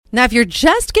Now, if you're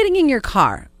just getting in your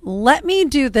car, let me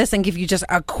do this and give you just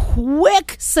a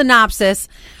quick synopsis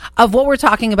of what we're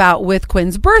talking about with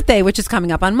Quinn's birthday, which is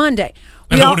coming up on Monday.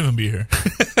 And I won't even be here.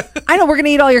 I know, we're going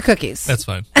to eat all your cookies. That's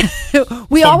fine.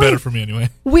 We always better for me anyway.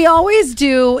 We always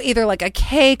do either like a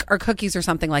cake or cookies or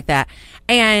something like that.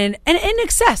 And in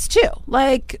excess too.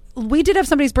 Like we did have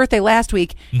somebody's birthday last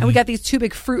week and we got these 2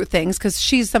 big fruit things because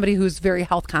she's somebody who's very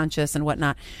health conscious and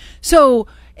whatnot. So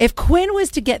if Quinn was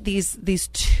to get these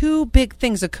 2 big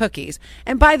things of cookies,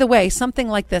 and by the way, something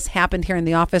like this happened here in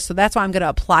the office, so that's why I'm going to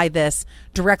apply this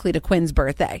directly to Quinn's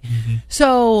birthday.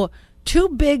 So 2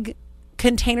 big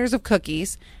containers of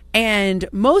cookies, and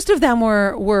most of them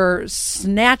were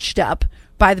snatched up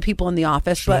by the people in the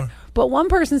office. Sure. But one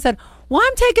person said, "Well,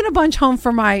 I'm taking a bunch home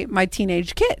for my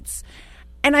teenage kids,"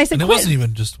 and I said, and it wasn't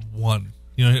even just one.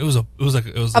 You know, it was a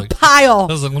pile.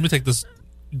 I was like, let me take this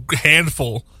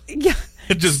handful. Yeah.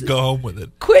 And just go home with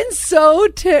it. Quinn's so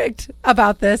ticked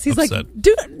about this. He's Upset. like,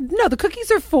 "Dude, no, the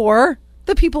cookies are for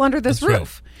the people under this That's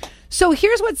roof." Right. So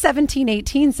here's what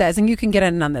 1718 says, and you can get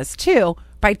in on this too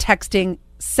by texting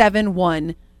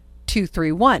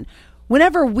 71231.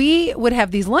 Whenever we would have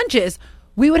these lunches,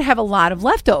 we would have a lot of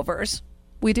leftovers.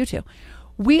 We do too.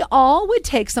 We all would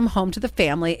take some home to the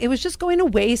family. It was just going to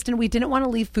waste, and we didn't want to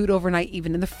leave food overnight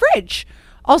even in the fridge.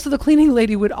 Also, the cleaning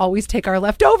lady would always take our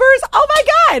leftovers. Oh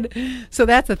my God. So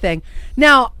that's the thing.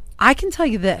 Now, I can tell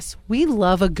you this. We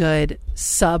love a good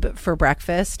sub for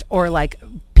breakfast or like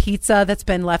pizza that's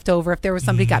been left over. If there was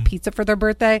somebody got pizza for their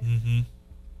birthday.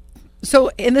 So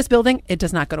in this building, it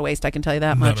does not go to waste. I can tell you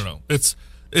that much. No. It's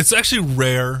actually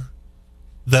rare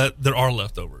that there are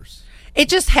leftovers. It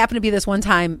just happened to be this one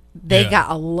time they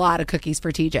got a lot of cookies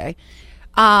for TJ.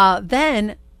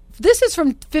 Then this is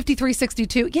from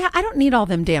 5362. Yeah, I don't need all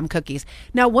them damn cookies.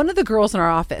 Now, one of the girls in our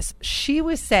office, she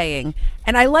was saying,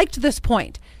 and I liked this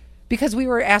point because we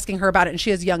were asking her about it and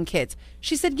she has young kids.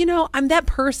 She said, you know, I'm that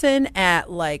person at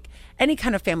like any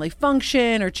kind of family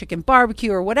function or chicken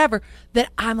barbecue or whatever that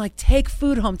I'm like, take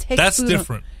food home, That's food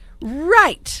different. Home.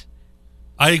 Right.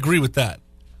 I agree with that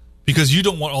because you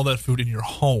don't want all that food in your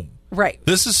home. Right.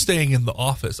 This is staying in the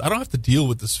office. I don't have to deal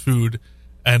with this food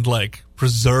and like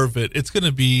preserve it. It's going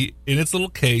to be in its little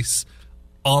case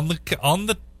on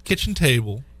the kitchen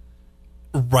table,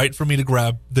 right for me to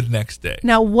grab the next day.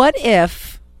 Now, what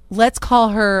if, let's call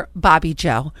her Bobby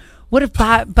Joe. What if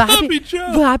Bobby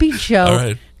Joe All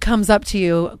right. comes up to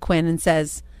you, Quinn, and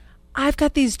says, I've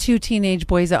got these 2 teenage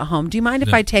boys at home. Do you mind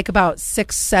if I take about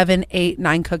 6, 7, 8,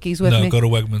 9 cookies with me? No, go to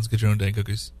Wegmans, get your own dang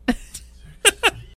cookies.